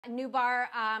Noubar,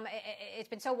 it's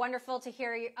been so wonderful to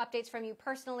hear updates from you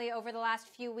personally over the last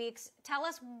few weeks. Tell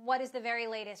us what is the very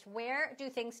latest. Where do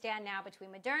things stand now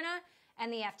between Moderna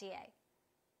and the FDA?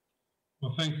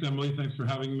 Well, thanks, Emily. Thanks for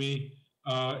having me.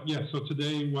 Yes, so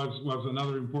today was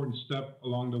another important step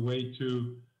along the way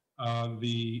to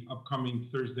the upcoming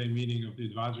Thursday meeting of the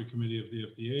Advisory Committee of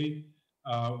the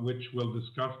FDA, which will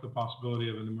discuss the possibility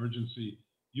of an emergency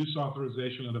use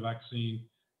authorization of the vaccine,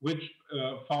 which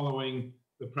following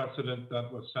the precedent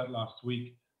that was set last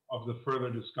week of the further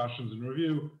discussions and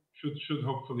review should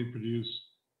hopefully produce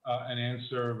an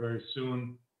answer very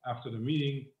soon after the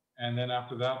meeting. And then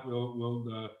after that,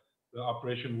 the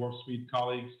Operation Warp Speed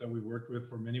colleagues that we worked with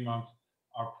for many months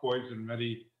are poised and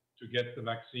ready to get the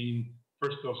vaccine,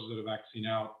 first doses of the vaccine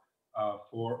out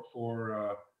for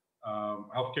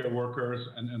healthcare workers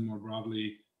and more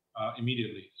broadly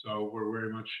immediately. So we're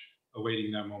very much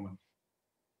awaiting that moment.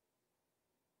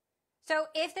 So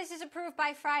if this is approved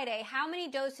by Friday, how many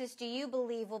doses do you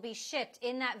believe will be shipped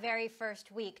in that very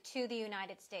first week to the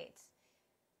United States?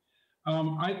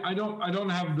 I don't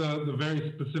have the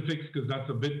very specifics because that's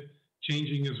a bit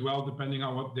changing as well, depending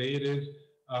on what day it is,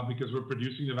 because we're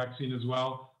producing the vaccine as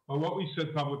well. But what we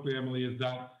said publicly, Emily, is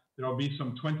that there will be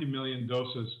some 20 million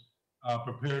doses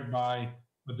prepared by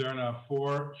Moderna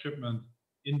for shipment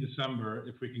in December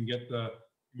if we can get the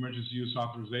emergency use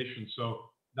authorization. So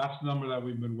that's the number that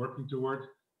we've been working towards.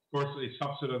 Of course, a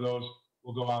subset of those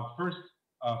will go out first,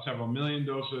 several million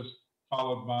doses,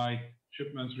 followed by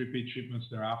shipments, repeat shipments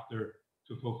thereafter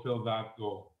to fulfill that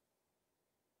goal.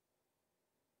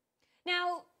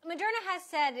 Now, Moderna has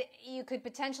said you could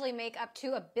potentially make up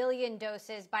to 1 billion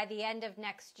doses by the end of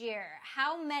next year.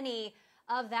 How many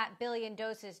of that billion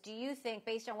doses do you think,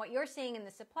 based on what you're seeing in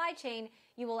the supply chain,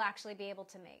 you will actually be able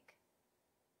to make?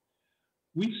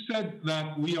 We've said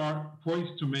that we are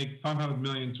poised to make 500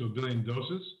 million to 1 billion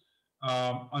doses.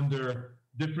 Under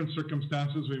different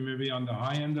circumstances, we may be on the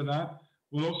high end of that.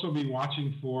 We'll also be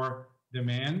watching for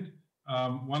demand.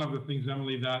 One of the things,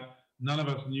 Emily, that none of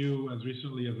us knew as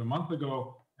recently as a month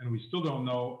ago, and we still don't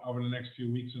know over the next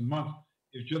few weeks and months,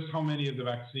 is just how many of the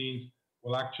vaccines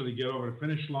will actually get over the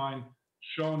finish line,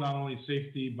 show not only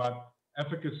safety, but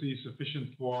efficacy sufficient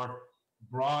for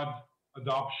broad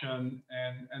adoption,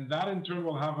 and that in turn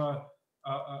will have a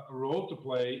role to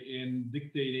play in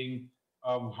dictating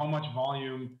how much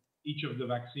volume each of the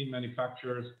vaccine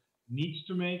manufacturers needs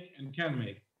to make and can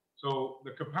make. So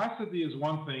the capacity is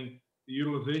one thing, the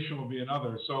utilization will be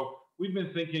another. So we've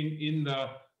been thinking in the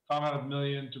 500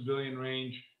 million to billion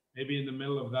range, maybe in the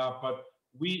middle of that, but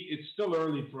it's still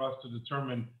early for us to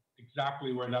determine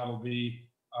exactly where that'll be.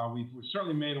 We've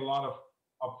certainly made a lot of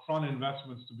upfront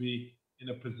investments to be in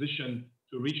a position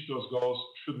to reach those goals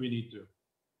should we need to.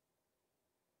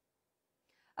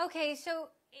 Okay, so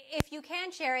if you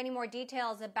can share any more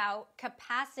details about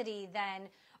capacity then,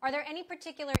 are there any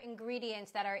particular ingredients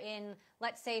that are in,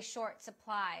 let's say, short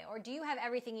supply? Or do you have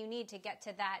everything you need to get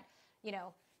to that,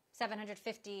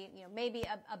 750, maybe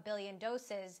a billion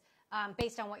doses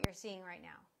based on what you're seeing right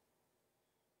now?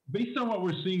 Based on what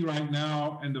we're seeing right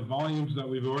now and the volumes that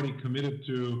we've already committed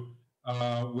to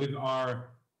with our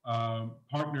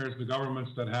partners, the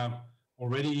governments that have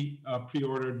already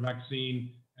pre-ordered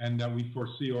vaccine and that we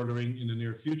foresee ordering in the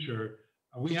near future,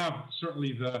 we have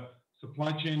certainly the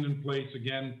supply chain in place.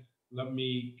 Again, let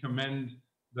me commend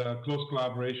the close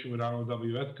collaboration with our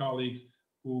OWS colleagues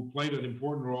who played an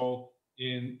important role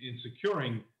in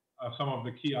securing some of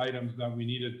the key items that we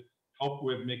needed help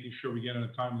with, making sure we get in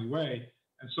a timely way.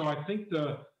 And so I think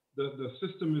the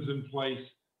system is in place.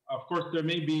 Of course, there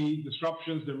may be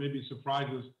disruptions, there may be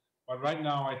surprises, but right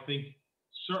now I think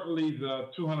certainly the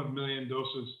 200 million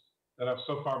doses that have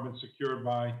so far been secured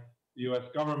by the US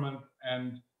government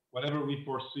and whatever we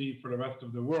foresee for the rest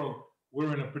of the world,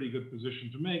 we're in a pretty good position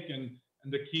to make. And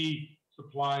the key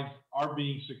supplies are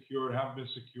being secured, have been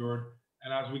secured.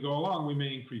 And as we go along, we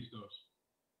may increase those.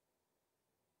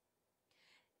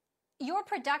 Your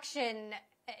production,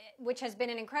 which has been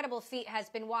an incredible feat, has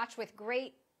been watched with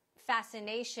great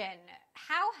fascination.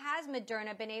 How has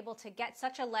Moderna been able to get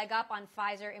such a leg up on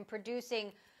Pfizer in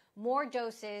producing more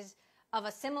doses of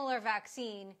a similar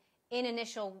vaccine in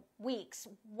initial weeks?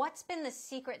 What's been the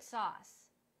secret sauce?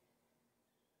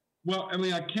 Well,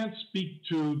 Emily, I can't speak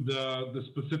to the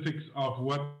specifics of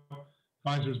what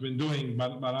Pfizer's been doing,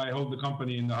 but I hold the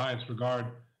company in the highest regard,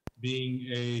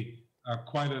 being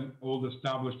quite an old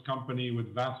established company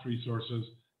with vast resources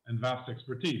and vast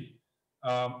expertise.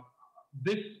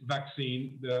 This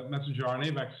vaccine, the messenger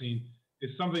RNA vaccine,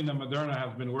 is something that Moderna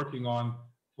has been working on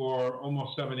for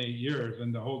almost 7-8 years,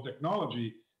 and the whole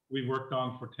technology we've worked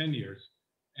on for 10 years.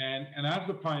 And as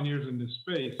the pioneers in this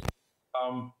space,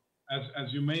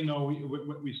 as you may know,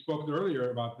 we spoke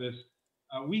earlier about this.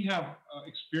 We have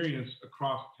experience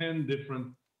across 10 different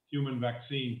human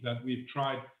vaccines that we've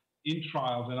tried in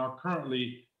trials and are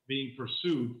currently being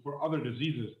pursued for other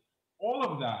diseases. All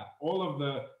of that, all of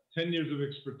the 10 years of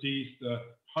expertise, the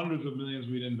hundreds of millions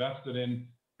we'd invested in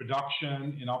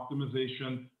production, in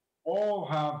optimization, all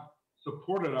have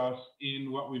supported us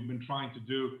in what we've been trying to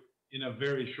do in a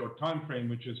very short time frame,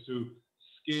 which is to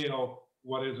scale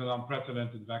what is an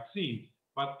unprecedented vaccine.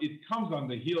 But it comes on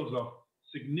the heels of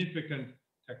significant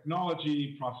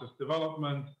technology, process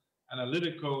development,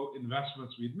 analytical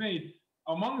investments we've made,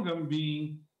 among them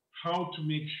being how to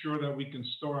make sure that we can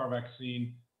store our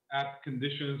vaccine at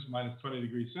conditions minus 20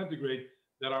 degrees centigrade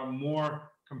that are more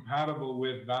compatible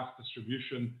with vast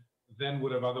distribution than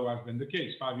would have otherwise been the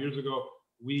case. 5 years ago,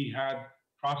 we had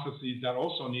processes that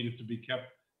also needed to be kept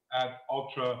at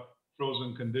ultra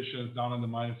frozen conditions down in the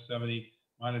minus 70,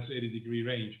 minus 80 degree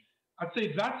range. I'd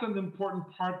say that's an important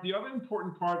part. The other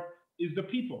important part is the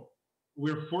people.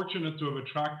 We're fortunate to have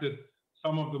attracted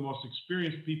some of the most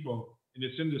experienced people in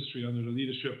this industry under the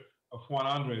leadership of Juan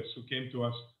Andres, who came to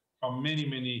us from many,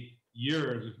 many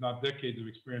years, if not decades of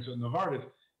experience at Novartis.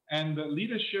 And the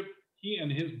leadership he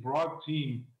and his broad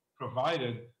team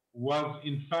provided was,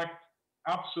 in fact,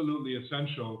 absolutely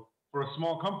essential for a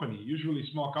small company. Usually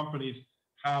small companies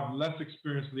have less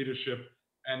experienced leadership,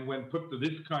 and when put to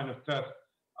this kind of test,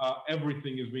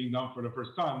 everything is being done for the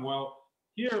first time. Well,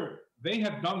 here, they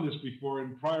had done this before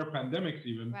in prior pandemics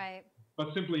even, right,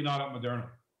 but simply not at Moderna.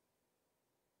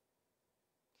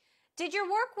 Did your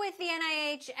work with the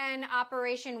NIH and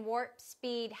Operation Warp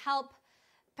Speed help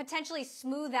potentially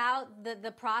smooth out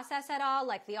the process at all,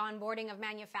 like the onboarding of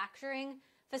manufacturing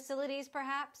facilities,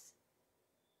 perhaps?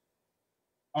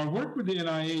 Our work with the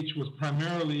NIH was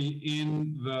primarily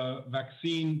in the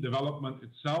vaccine development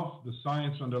itself, the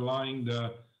science underlying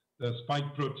the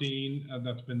spike protein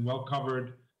that's been well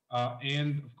covered,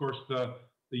 and of course the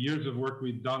years of work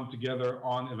we've done together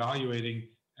on evaluating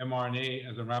mRNA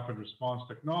as a rapid response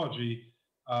technology,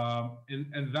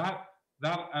 and that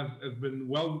has been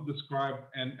well described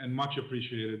and much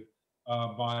appreciated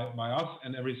by us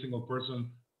and every single person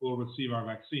who will receive our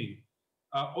vaccine.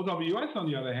 OWS, on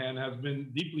the other hand, has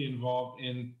been deeply involved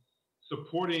in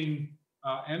supporting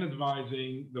and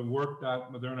advising the work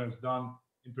that Moderna has done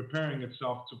in preparing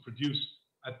itself to produce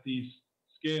at these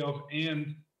scales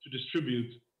and to distribute,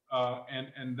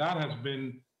 and that has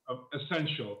been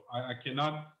essential. I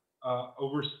cannot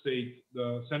overstate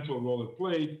the central role it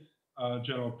played.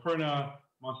 General Perna,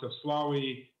 Moncef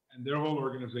Slaoui, and their whole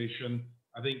organization,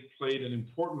 I think, played an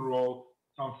important role.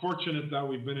 It's unfortunate that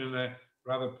we've been in a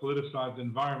rather politicized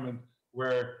environment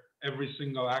where every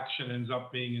single action ends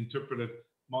up being interpreted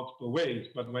multiple ways.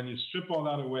 But when you strip all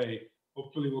that away,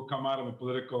 hopefully we'll come out of a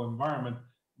political environment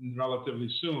relatively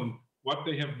soon. What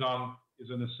they have done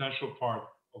is an essential part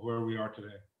of where we are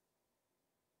today.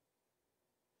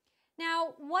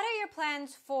 Now, what are your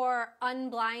plans for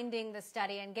unblinding the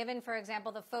study? And given, for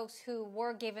example, the folks who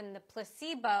were given the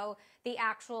placebo, the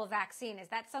actual vaccine, is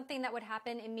that something that would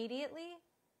happen immediately?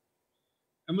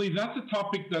 Emily, that's a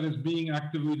topic that is being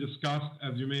actively discussed,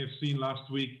 as you may have seen last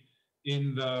week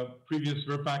in the previous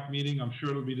VRBPAC meeting. I'm sure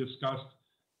it'll be discussed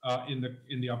in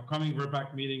the upcoming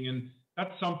VRBPAC meeting, and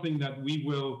that's something that we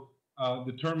will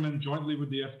determine jointly with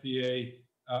the FDA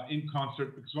in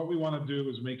concert, because what we want to do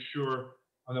is make sure,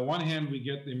 on the one hand, we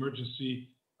get the emergency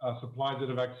supplies of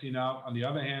the vaccine out. On the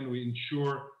other hand, we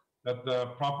ensure that the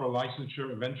proper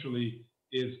licensure eventually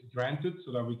is granted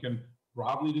so that we can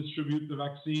broadly distribute the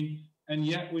vaccine. And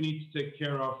yet we need to take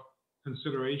care of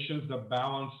considerations that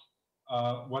balance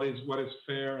what is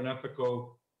fair and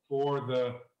ethical for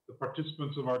the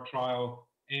participants of our trial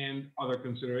and other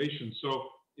considerations. So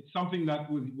it's something that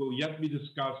will yet be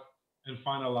discussed and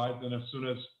finalized. And as soon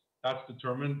as that's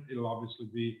determined, it'll obviously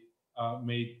be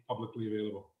made publicly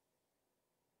available.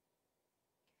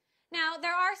 Now,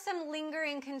 there are some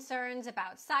lingering concerns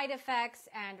about side effects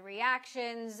and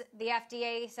reactions. The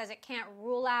FDA says it can't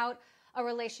rule out a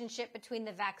relationship between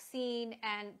the vaccine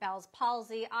and Bell's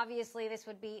palsy. Obviously, this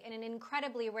would be in an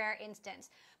incredibly rare instance.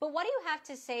 But what do you have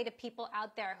to say to people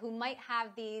out there who might have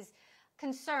these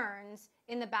concerns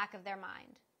in the back of their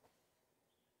mind?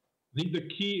 I think the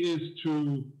key is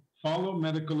to follow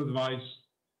medical advice,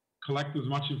 collect as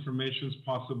much information as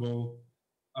possible,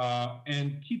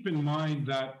 and keep in mind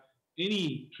that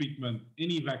any treatment,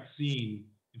 any vaccine,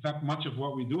 in fact, much of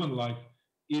what we do in life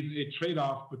is a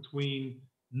trade-off between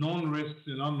known risks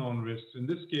and unknown risks. In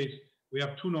this case, we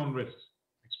have two known risks: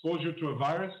 exposure to a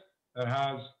virus that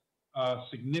has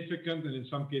significant and in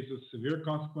some cases severe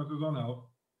consequences on health,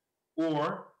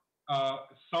 or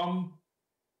some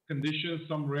conditions,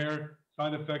 some rare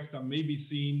side effects that may be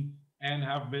seen and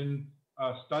have been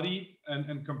studied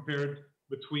and compared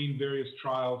between various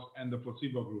trials and the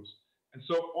placebo groups. And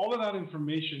so all of that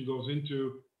information goes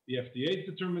into the FDA's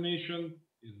determination,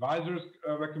 the advisor's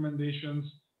recommendations,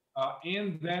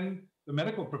 and then the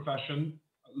medical profession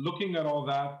looking at all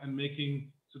that and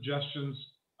making suggestions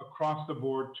across the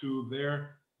board to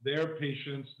their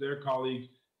patients, their colleagues,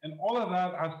 and all of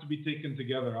that has to be taken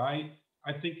together. I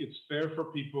think it's fair for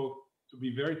people to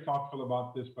be very thoughtful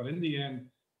about this, but in the end,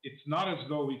 it's not as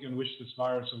though we can wish this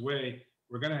virus away.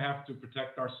 We're going to have to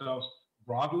protect ourselves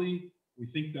broadly. We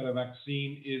think that a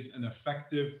vaccine is an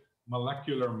effective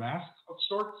molecular mask of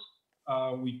sorts.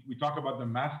 We talk about the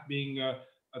mask being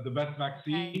the best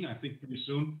vaccine. I think pretty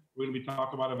soon we're going to be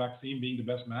talking about a vaccine being the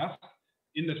best mask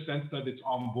in the sense that it's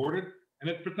onboarded and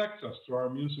it protects us through our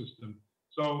immune system.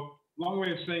 So, long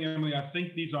way of saying, Emily, I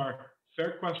think these are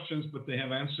fair questions, but they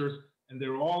have answers, and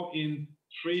they're all in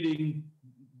trading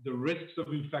the risks of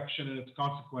infection and its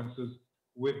consequences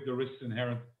with the risks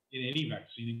inherent in any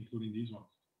vaccine, including these ones.